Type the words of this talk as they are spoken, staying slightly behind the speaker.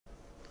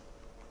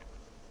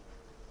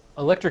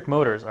Electric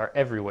motors are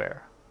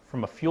everywhere,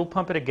 from a fuel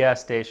pump at a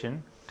gas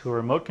station, to a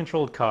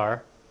remote-controlled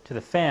car, to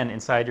the fan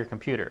inside your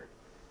computer.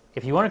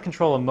 If you want to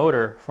control a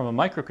motor from a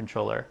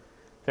microcontroller,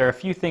 there are a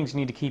few things you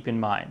need to keep in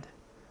mind.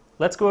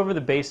 Let's go over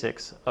the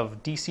basics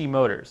of DC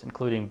motors,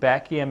 including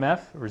back EMF,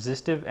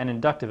 resistive, and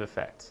inductive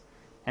effects,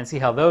 and see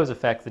how those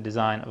affect the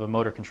design of a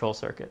motor control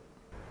circuit.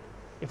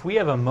 If we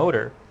have a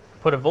motor,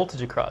 put a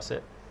voltage across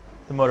it,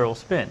 the motor will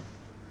spin.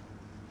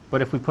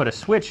 But if we put a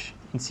switch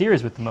in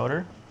series with the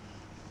motor,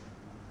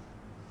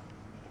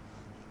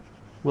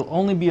 we'll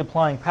only be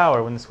applying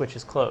power when the switch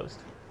is closed.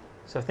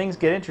 So things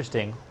get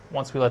interesting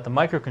once we let the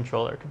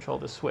microcontroller control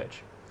the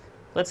switch.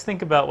 Let's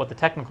think about what the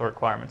technical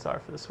requirements are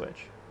for the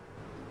switch.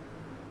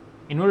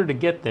 In order to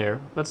get there,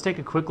 let's take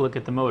a quick look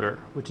at the motor,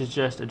 which is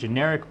just a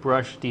generic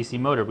brush DC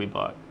motor we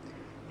bought.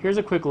 Here's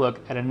a quick look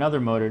at another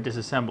motor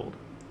disassembled.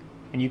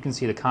 And you can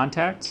see the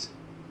contacts,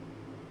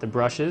 the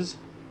brushes,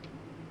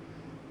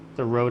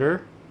 the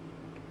rotor,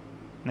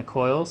 and the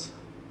coils,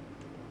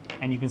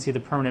 and you can see the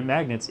permanent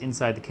magnets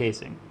inside the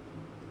casing.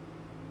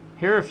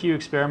 Here are a few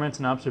experiments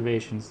and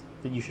observations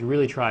that you should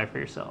really try for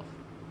yourself.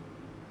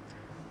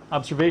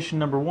 Observation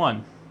number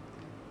 1.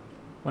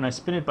 When I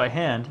spin it by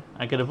hand,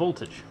 I get a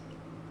voltage.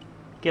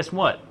 Guess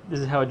what?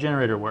 This is how a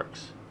generator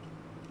works.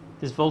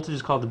 This voltage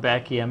is called the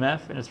back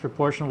EMF, and it's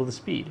proportional to the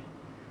speed.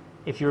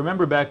 If you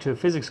remember back to a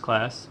physics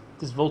class,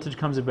 this voltage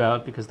comes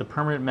about because the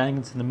permanent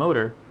magnets in the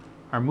motor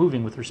are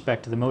moving with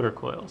respect to the motor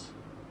coils.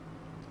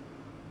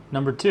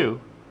 Number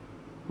 2.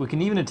 We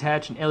can even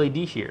attach an LED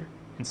here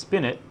and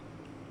spin it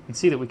and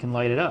see that we can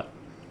light it up.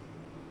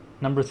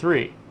 Number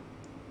 3.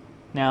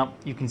 Now,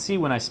 you can see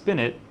when I spin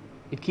it,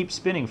 it keeps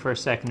spinning for a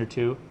second or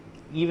two,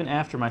 even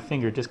after my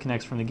finger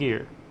disconnects from the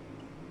gear,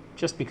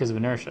 just because of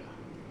inertia.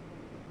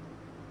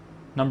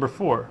 Number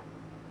 4.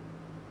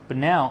 But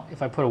now,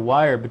 if I put a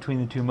wire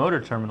between the two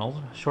motor terminals,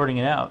 shorting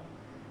it out,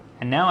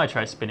 and now I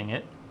try spinning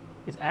it,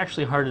 it's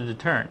actually harder to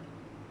turn,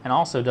 and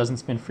also doesn't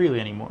spin freely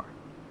anymore.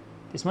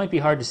 This might be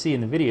hard to see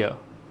in the video,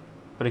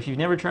 but if you've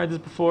never tried this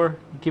before,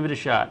 give it a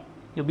shot.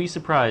 You'll be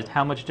surprised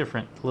how much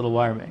different the little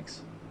wire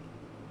makes.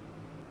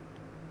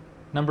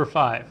 Number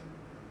 5.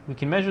 We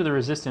can measure the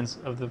resistance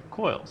of the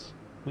coils.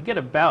 We get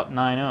about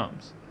 9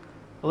 ohms.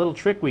 A little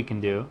trick we can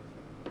do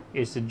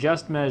is to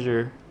just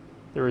measure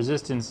the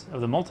resistance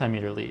of the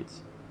multimeter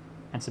leads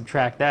and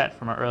subtract that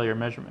from our earlier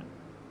measurement.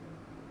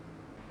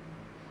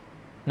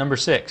 Number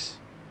 6.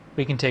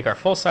 We can take our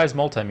full-size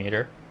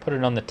multimeter, put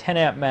it on the 10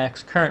 amp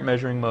max current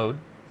measuring mode,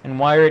 and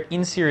wire it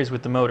in series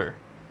with the motor.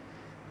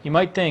 You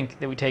might think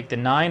that we take the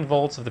 9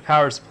 volts of the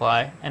power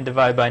supply and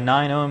divide by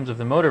 9 ohms of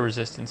the motor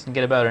resistance and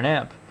get about an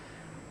amp,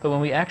 but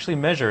when we actually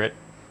measure it,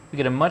 we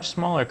get a much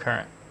smaller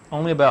current,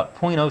 only about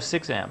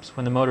 0.06 amps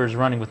when the motor is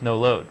running with no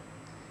load.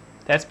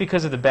 That's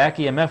because of the back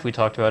EMF we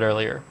talked about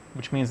earlier,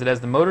 which means that as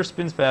the motor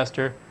spins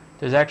faster,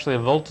 there's actually a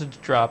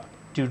voltage drop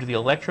due to the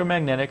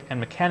electromagnetic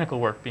and mechanical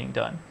work being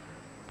done,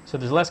 so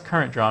there's less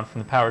current drawn from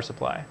the power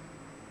supply.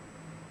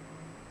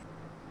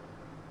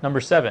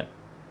 Number 7.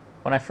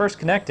 When I first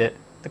connect it,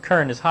 the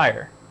current is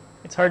higher.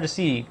 It's hard to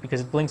see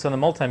because it blinks on the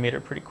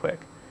multimeter pretty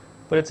quick,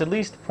 but it's at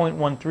least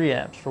 0.13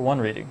 amps for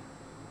one reading.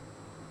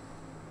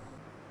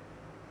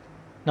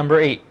 Number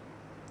 8.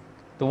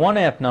 The 1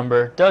 amp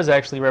number does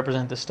actually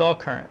represent the stall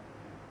current,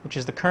 which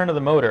is the current of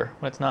the motor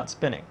when it's not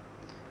spinning.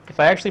 If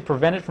I actually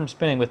prevent it from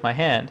spinning with my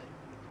hand,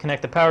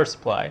 connect the power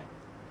supply,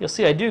 you'll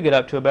see I do get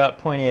up to about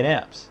 0.8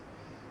 amps.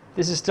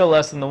 This is still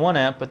less than the 1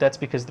 amp, but that's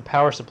because the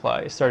power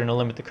supply is starting to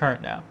limit the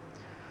current now.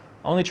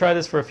 Only try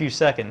this for a few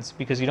seconds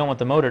because you don't want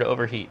the motor to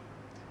overheat.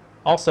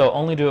 Also,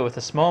 only do it with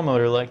a small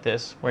motor like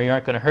this where you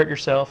aren't going to hurt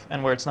yourself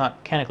and where it's not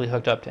mechanically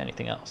hooked up to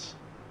anything else.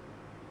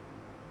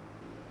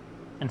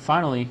 And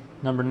finally,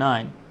 number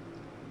 9.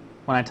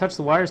 When I touch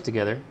the wires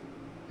together,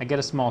 I get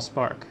a small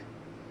spark.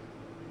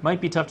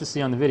 Might be tough to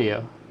see on the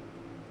video,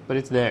 but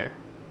it's there.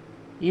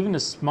 Even a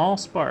small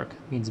spark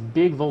means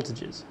big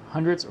voltages,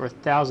 hundreds or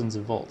thousands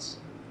of volts.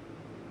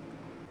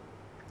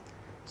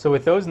 So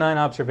with those 9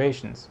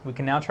 observations, we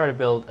can now try to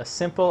build a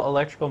simple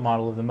electrical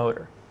model of the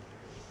motor.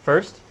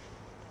 First,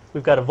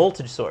 we've got a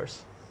voltage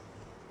source.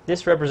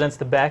 This represents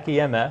the back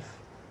EMF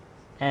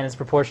and is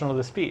proportional to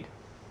the speed.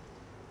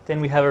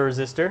 Then we have a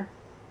resistor.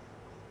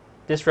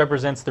 This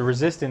represents the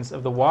resistance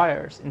of the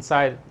wires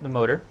inside the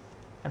motor.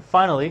 And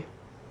finally,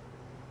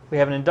 we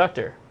have an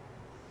inductor.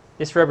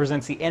 This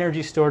represents the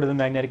energy stored in the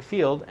magnetic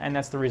field, and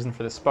that's the reason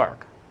for the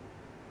spark.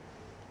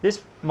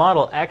 This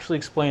model actually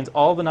explains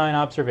all the 9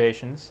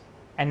 observations,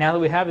 and now that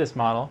we have this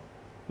model,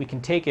 we can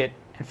take it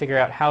and figure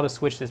out how to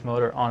switch this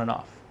motor on and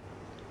off.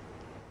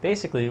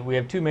 Basically, we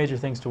have 2 major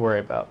things to worry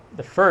about.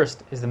 The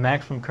first is the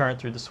maximum current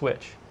through the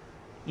switch.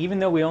 Even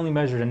though we only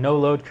measured a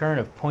no-load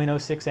current of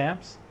 0.06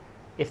 amps,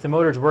 if the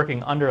motor is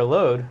working under a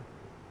load,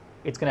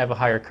 it's going to have a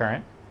higher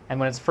current, and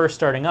when it's first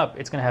starting up,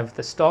 it's going to have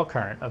the stall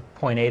current of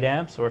 0.8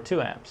 amps or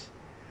 2 amps.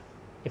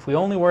 If we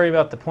only worry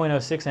about the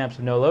 0.06 amps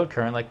of no-load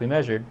current like we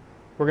measured,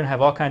 we're going to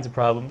have all kinds of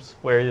problems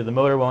where either the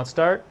motor won't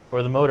start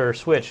or the motor or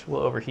switch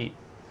will overheat.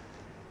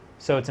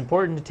 So it's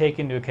important to take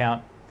into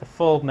account the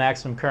full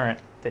maximum current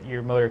that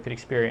your motor could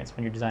experience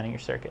when you're designing your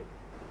circuit.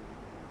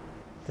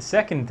 The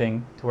second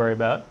thing to worry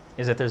about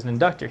is that there's an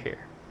inductor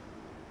here.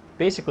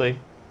 Basically,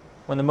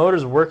 when the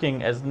motor's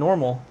working as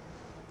normal,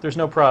 there's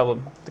no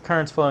problem. The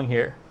current's flowing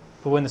here.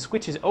 But when the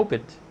switch is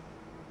opened,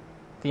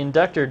 the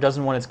inductor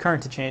doesn't want its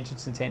current to change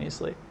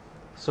instantaneously.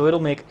 So it'll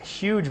make a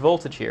huge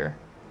voltage here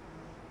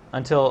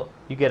until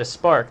you get a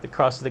spark that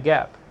crosses the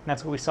gap. And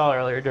that's what we saw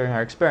earlier during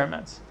our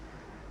experiments.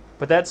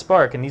 But that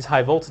spark and these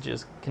high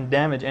voltages can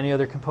damage any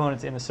other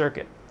components in the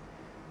circuit.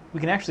 We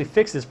can actually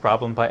fix this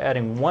problem by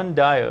adding one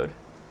diode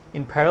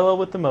in parallel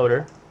with the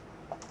motor,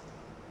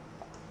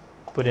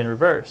 but in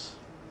reverse.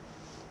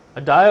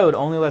 A diode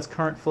only lets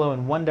current flow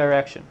in one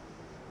direction.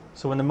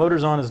 So when the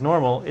motor's on as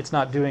normal, it's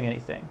not doing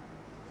anything.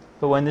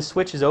 But when this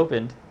switch is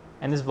opened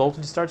and this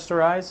voltage starts to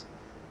rise,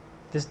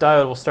 this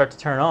diode will start to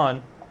turn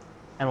on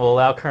and will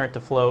allow current to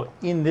flow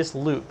in this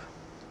loop.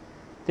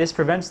 This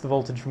prevents the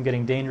voltage from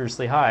getting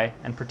dangerously high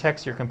and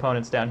protects your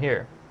components down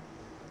here.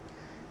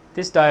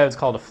 This diode is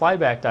called a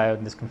flyback diode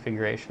in this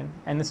configuration,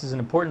 and this is an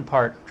important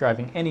part of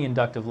driving any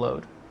inductive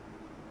load.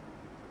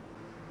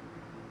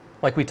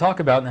 Like we talk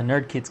about in the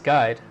NerdKits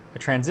guide, a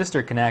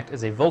transistor can act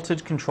as a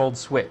voltage-controlled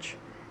switch,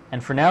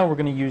 and for now we're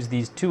going to use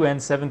these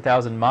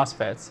 2N7000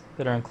 MOSFETs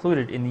that are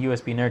included in the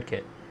USB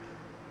NerdKit.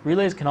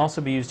 Relays can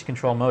also be used to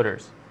control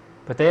motors,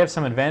 but they have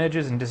some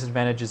advantages and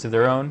disadvantages of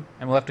their own,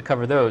 and we'll have to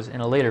cover those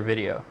in a later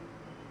video.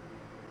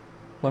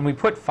 When we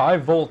put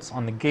 5 volts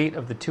on the gate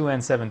of the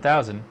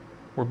 2N7000,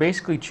 we're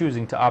basically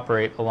choosing to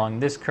operate along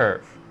this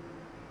curve,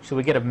 so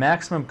we get a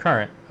maximum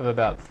current of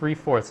about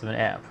 3/4 of an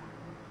amp.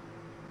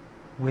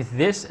 With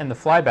this and the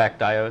flyback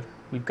diode,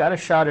 we've got a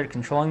shot at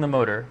controlling the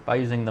motor by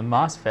using the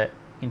MOSFET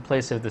in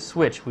place of the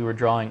switch we were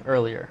drawing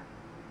earlier.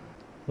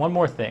 One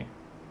more thing,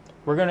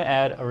 we're going to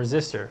add a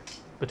resistor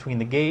between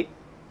the gate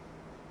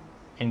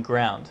and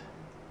ground.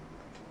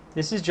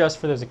 This is just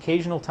for those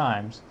occasional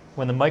times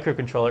when the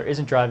microcontroller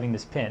isn't driving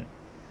this pin,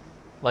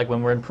 like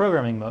when we're in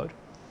programming mode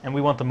and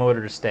we want the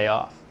motor to stay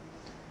off.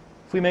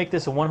 If we make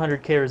this a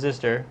 100K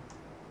resistor,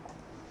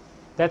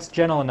 that's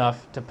gentle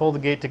enough to pull the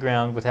gate to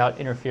ground without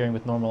interfering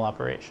with normal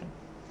operation.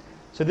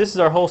 So this is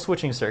our whole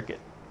switching circuit.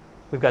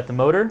 We've got the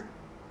motor,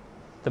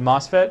 the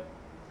MOSFET,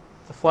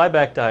 the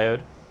flyback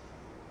diode,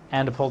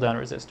 and a pull-down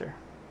resistor.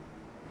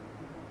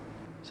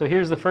 So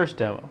here's the first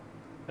demo.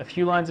 A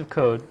few lines of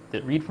code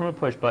that read from a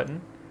push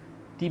button,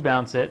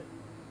 debounce it,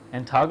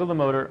 and toggle the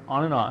motor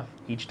on and off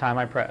each time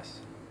I press.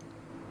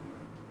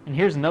 And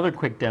here's another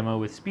quick demo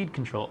with speed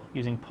control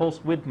using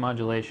pulse width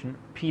modulation,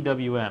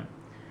 PWM.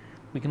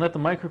 We can let the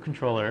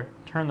microcontroller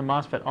turn the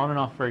MOSFET on and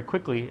off very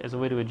quickly as a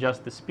way to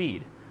adjust the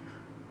speed.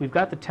 We've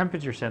got the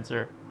temperature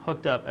sensor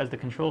hooked up as the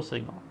control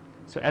signal,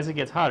 so as it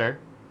gets hotter,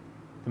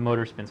 the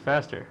motor spins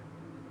faster.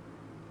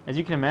 As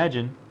you can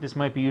imagine, this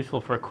might be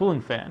useful for a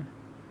cooling fan.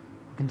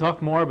 We can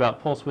talk more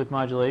about pulse width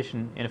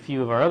modulation in a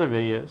few of our other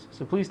videos,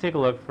 so please take a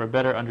look for a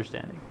better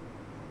understanding.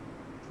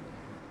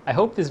 I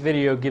hope this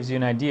video gives you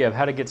an idea of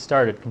how to get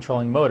started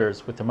controlling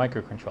motors with the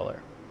microcontroller.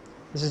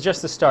 This is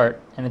just the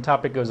start, and the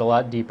topic goes a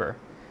lot deeper.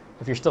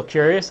 If you're still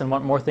curious and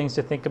want more things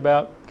to think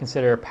about,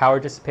 consider power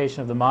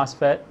dissipation of the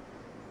MOSFET,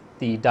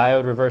 the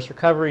diode reverse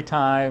recovery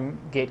time,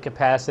 gate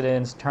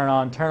capacitance, turn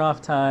on, turn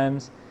off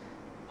times,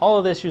 all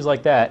of the issues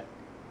like that,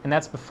 and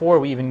that's before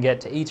we even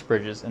get to H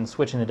bridges and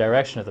switching the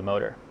direction of the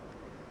motor.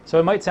 So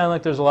it might sound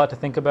like there's a lot to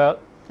think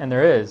about, and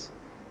there is,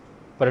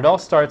 but it all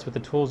starts with the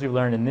tools you've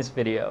learned in this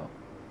video,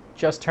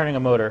 just turning a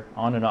motor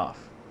on and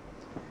off.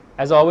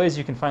 As always,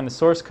 you can find the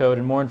source code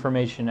and more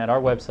information at our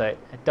website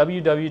at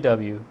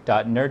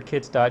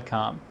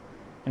www.nerdkits.com.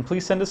 And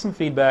please send us some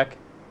feedback,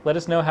 let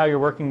us know how you're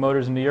working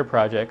motors into your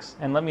projects,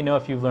 and let me know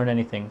if you've learned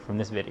anything from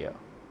this video.